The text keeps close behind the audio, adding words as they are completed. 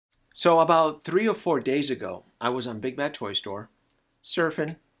So about 3 or 4 days ago, I was on Big Bad Toy Store,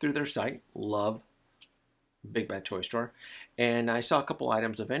 surfing through their site. Love Big Bad Toy Store, and I saw a couple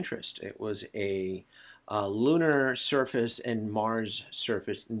items of interest. It was a lunar surface and Mars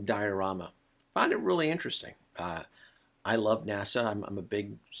surface diorama. Found it really interesting. I love NASA. I'm a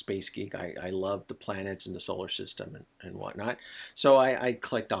big space geek. I love the planets and the solar system and whatnot. So I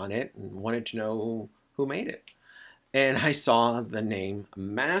clicked on it and wanted to know who made it. And I saw the name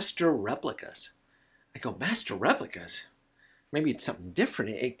Master Replicas. I go, Master Replicas? Maybe it's something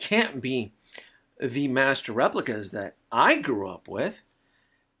different. It can't be the Master Replicas that I grew up with.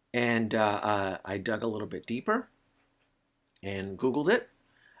 And I dug a little bit deeper and Googled it.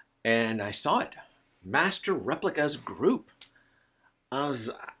 And I saw it. Master Replicas Group. I was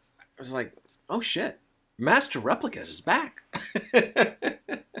like, oh shit, Master Replicas is back.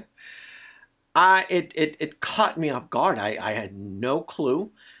 It caught me off guard. I had no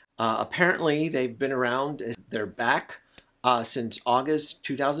clue. Apparently, they've been around. They're back since August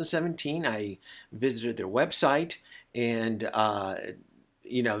 2017. I visited their website and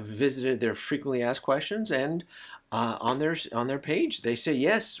visited their frequently asked questions. And on their page, they say,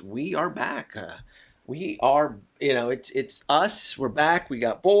 yes, we are back. We are, it's us. We're back. We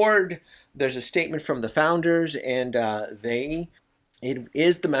got bored. There's a statement from the founders, and it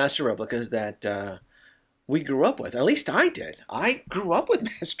is the Master Replicas that we grew up with. At least I did. I grew up with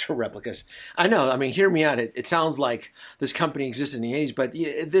Master Replicas. I know. I mean, hear me out. It sounds like this company existed in the 80s, but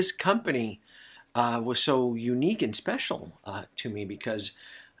this company was so unique and special to me because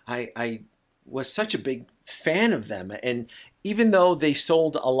I was such a big fan of them. And even though they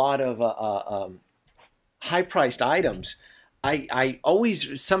sold a lot of high-priced items, I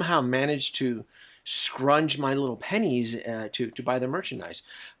always somehow managed to scrunge my little pennies to buy their merchandise.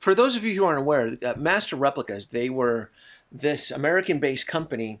 For those of you who aren't aware, Master Replicas, they were this American-based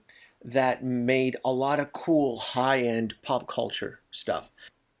company that made a lot of cool high-end pop culture stuff.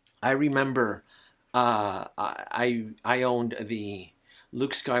 I remember I owned the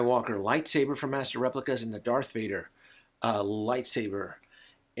Luke Skywalker lightsaber from Master Replicas and the Darth Vader lightsaber.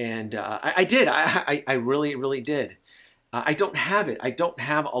 And I did. I really, really did. I don't have it. I don't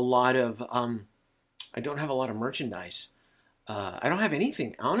have a lot of merchandise. I don't have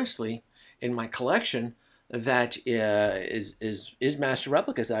anything, honestly, in my collection that is Master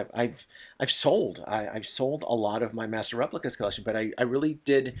Replicas. I've sold. I've sold a lot of my Master Replicas collection, but I really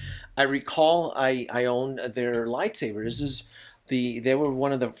did. I recall I owned their lightsabers. They were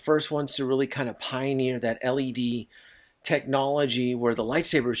one of the first ones to really kind of pioneer that LED technology where the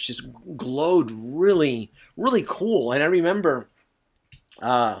lightsabers just glowed really, really cool. And I remember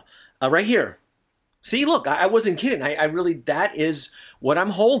right here. See, look, I wasn't kidding. I really, that is what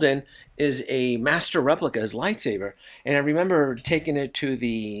I'm holding is a Master Replicas lightsaber. And I remember taking it to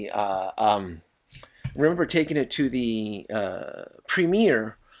the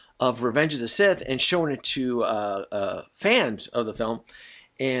premiere of Revenge of the Sith and showing it to fans of the film.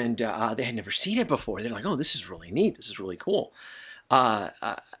 And they had never seen it before. They're like, oh, this is really neat. This is really cool.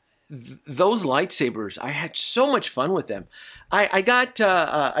 Those lightsabers, I had so much fun with them. I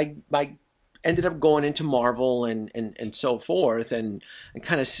ended up going into Marvel and so forth and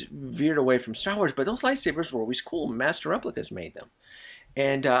kind of veered away from Star Wars. But those lightsabers were always cool. Master Replicas made them.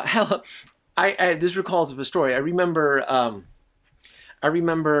 And hell, this recalls of a story. I remember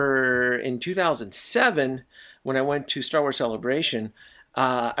in 2007 when I went to Star Wars Celebration.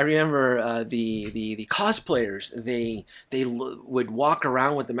 I remember the cosplayers. They would walk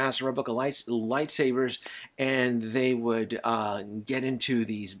around with the Master Replica lightsabers, and they would get into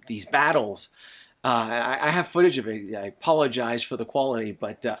these battles. I have footage of it. I apologize for the quality,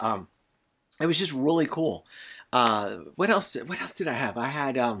 but it was just really cool. What else did I have? I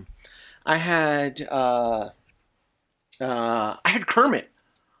had Kermit.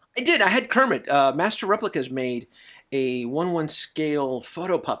 I had Kermit. Master Replicas made a 1/1 scale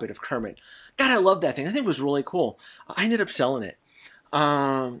photo puppet of Kermit. God, I love that thing. I think it was really cool. I ended up selling it.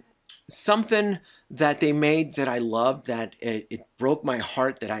 Something that they made that I loved, that it broke my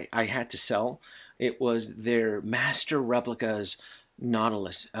heart that I had to sell. It was their Master Replicas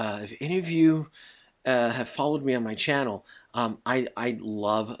Nautilus. If any of you have followed me on my channel, I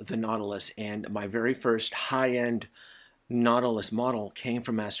love the Nautilus, and my very first high-end Nautilus model came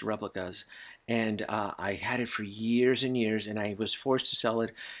from Master Replicas. And I had it for years and years, and I was forced to sell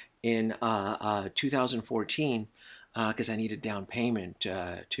it in 2014 because I needed down payment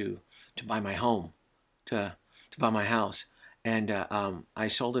to buy my home, to buy my house. And I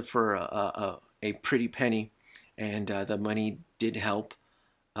sold it for a pretty penny, and the money did help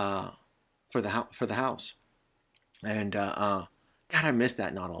for the house. And God, I miss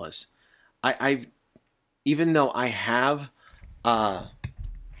that Nautilus. I've even though I have uh,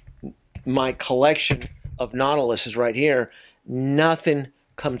 my collection of Nautilus is right here, nothing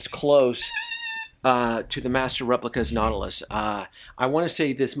comes close to the Master Replicas Nautilus. I want to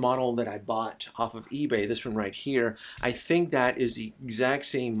say this model that I bought off of eBay, this one right here, I think that is the exact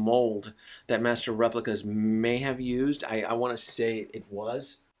same mold that Master Replicas may have used. I want to say it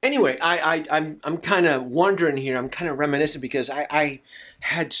was. Anyway, I'm kind of wondering here. I'm kind of reminiscent because I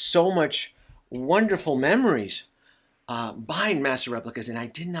had so much wonderful memories buying Master Replicas, and I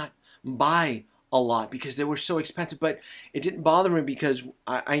did not buy a lot because they were so expensive. But it didn't bother me because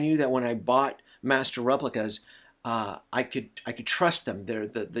I knew that when I bought Master Replicas, I could trust them.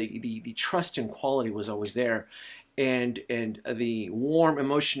 The trust and quality was always there, and the warm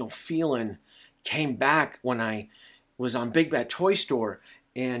emotional feeling came back when I was on Big Bad Toy Store.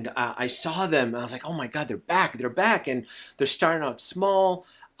 And I saw them. I was like, "Oh my God, they're back! They're back!" And they're starting out small.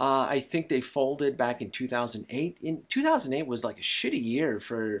 I think they folded back in 2008. In 2008 was like a shitty year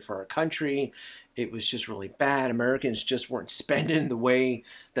for our country. It was just really bad. Americans just weren't spending the way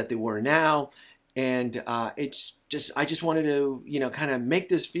that they were now. And it's just, I just wanted to, kind of make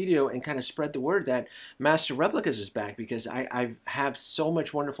this video and kind of spread the word that Master Replicas is back because I have so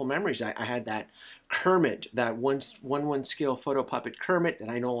much wonderful memories. I had that Kermit, that one scale photo puppet Kermit that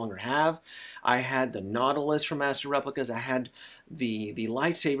I no longer have. I had the Nautilus from Master Replicas. I had the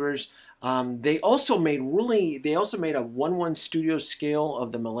lightsabers. They also made a 1/1 studio scale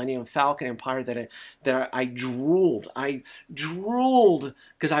of the Millennium Falcon Empire that I drooled. I drooled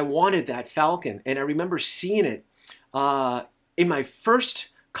because I wanted that Falcon, and I remember seeing it in my first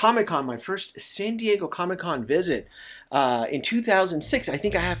Comic-Con, my first San Diego Comic-Con visit in 2006. I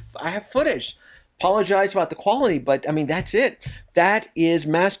think I have footage. Apologize about the quality, but I mean that's it. That is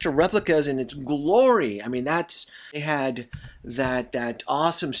Master Replicas in its glory. I mean they had that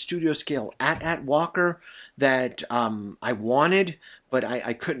awesome studio scale at Walker that I wanted, but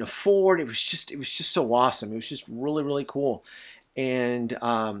I couldn't afford. It was just so awesome. It was just really cool, and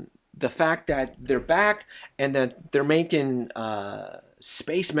the fact that they're back and that they're making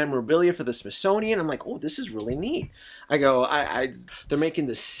space memorabilia for the Smithsonian, I'm like, oh, this is really neat. They're making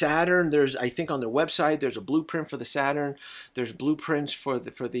the Saturn. There's, I think on their website, there's a blueprint for the Saturn. There's blueprints for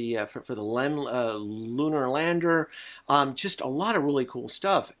the lunar lander. Just a lot of really cool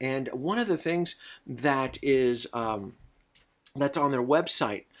stuff. And one of the things that is that's on their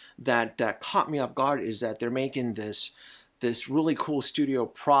website that caught me off guard is that they're making this really cool studio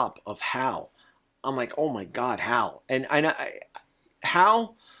prop of Hal. I'm like, oh my God, Hal. And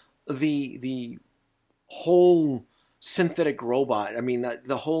Hal, the whole synthetic robot. I mean,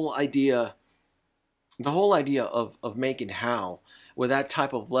 the whole idea of making Hal with that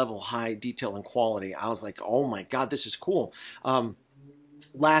type of level, high detail and quality. I was like, oh my God, this is cool.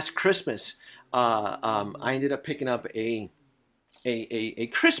 Last Christmas, I ended up picking up a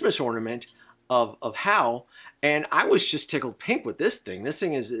Christmas ornament of Hal, and I was just tickled pink with this thing. This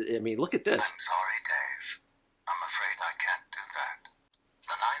thing is, I mean, look at this. I'm sorry, Dave. I'm afraid I can't do that.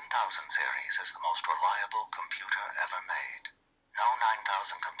 The 9000 series is the most reliable computer ever made. No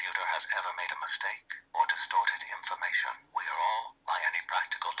 9000 computer has ever made a mistake or distorted information. We are all, by any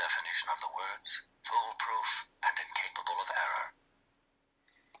practical definition of the words, foolproof and incapable of error.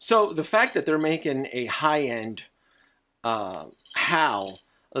 So the fact that they're making a high-end HAL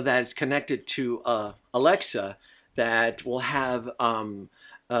that is connected to Alexa that will have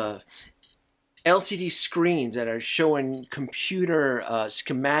LCD screens that are showing computer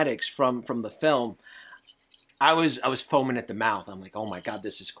schematics from the film, I was foaming at the mouth. I'm like, oh my God,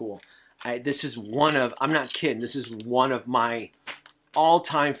 this is cool. This is I'm not kidding, this is one of my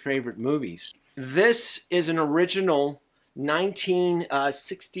all-time favorite movies. This is an original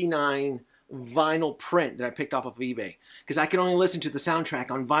 1969 vinyl print that I picked off of eBay because I could only listen to the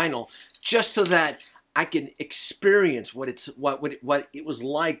soundtrack on vinyl just so that I can experience what it was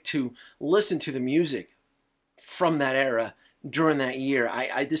like to listen to the music from that era during that year.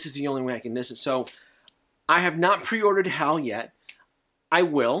 This is the only way I can listen. So I have not pre-ordered HAL yet. I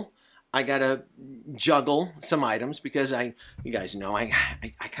will. I gotta juggle some items because you guys know I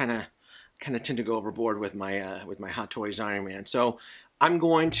kind of tend to go overboard with my Hot Toys Iron Man. So I'm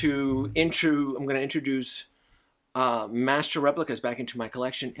going to introduce Master Replicas back into my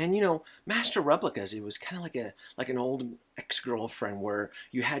collection. And Master Replicas, it was kind of like an old ex-girlfriend where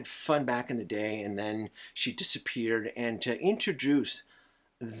you had fun back in the day and then she disappeared. And to introduce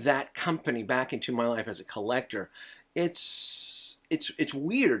that company back into my life as a collector, it's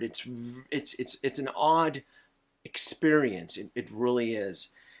weird. It's an odd experience. It really is.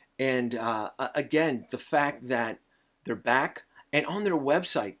 And again, the fact that they're back And on their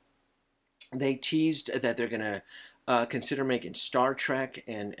website, they teased that they're going to consider making Star Trek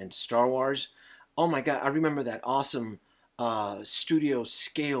and Star Wars. Oh my God, I remember that awesome studio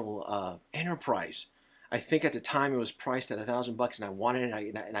scale Enterprise. I think at the time it was priced at $1,000, and I wanted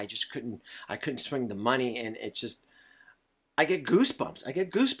it, and I just couldn't. I couldn't swing the money, and it just. I get goosebumps. I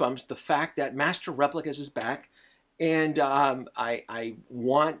get goosebumps. The fact that Master Replicas is back, and I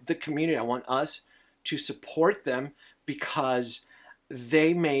want the community. I want us to support them because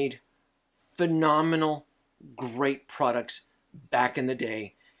they made phenomenal, great products back in the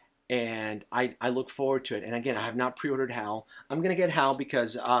day, and I look forward to it. And again, I have not pre-ordered HAL. I'm gonna get HAL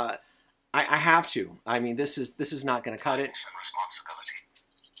because I have to. I mean, this is not gonna cut it.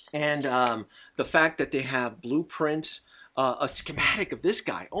 And the fact that they have blueprints, a schematic of this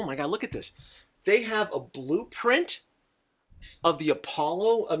guy. Oh my God, look at this. They have a blueprint of the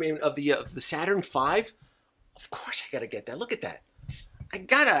Apollo. I mean, of the Saturn V. Of course, I gotta get that. Look at that. I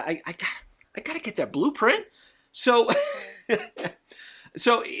gotta get that blueprint. So,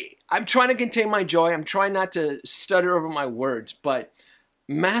 so I'm trying to contain my joy. I'm trying not to stutter over my words, but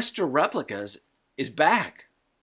Master Replicas is back.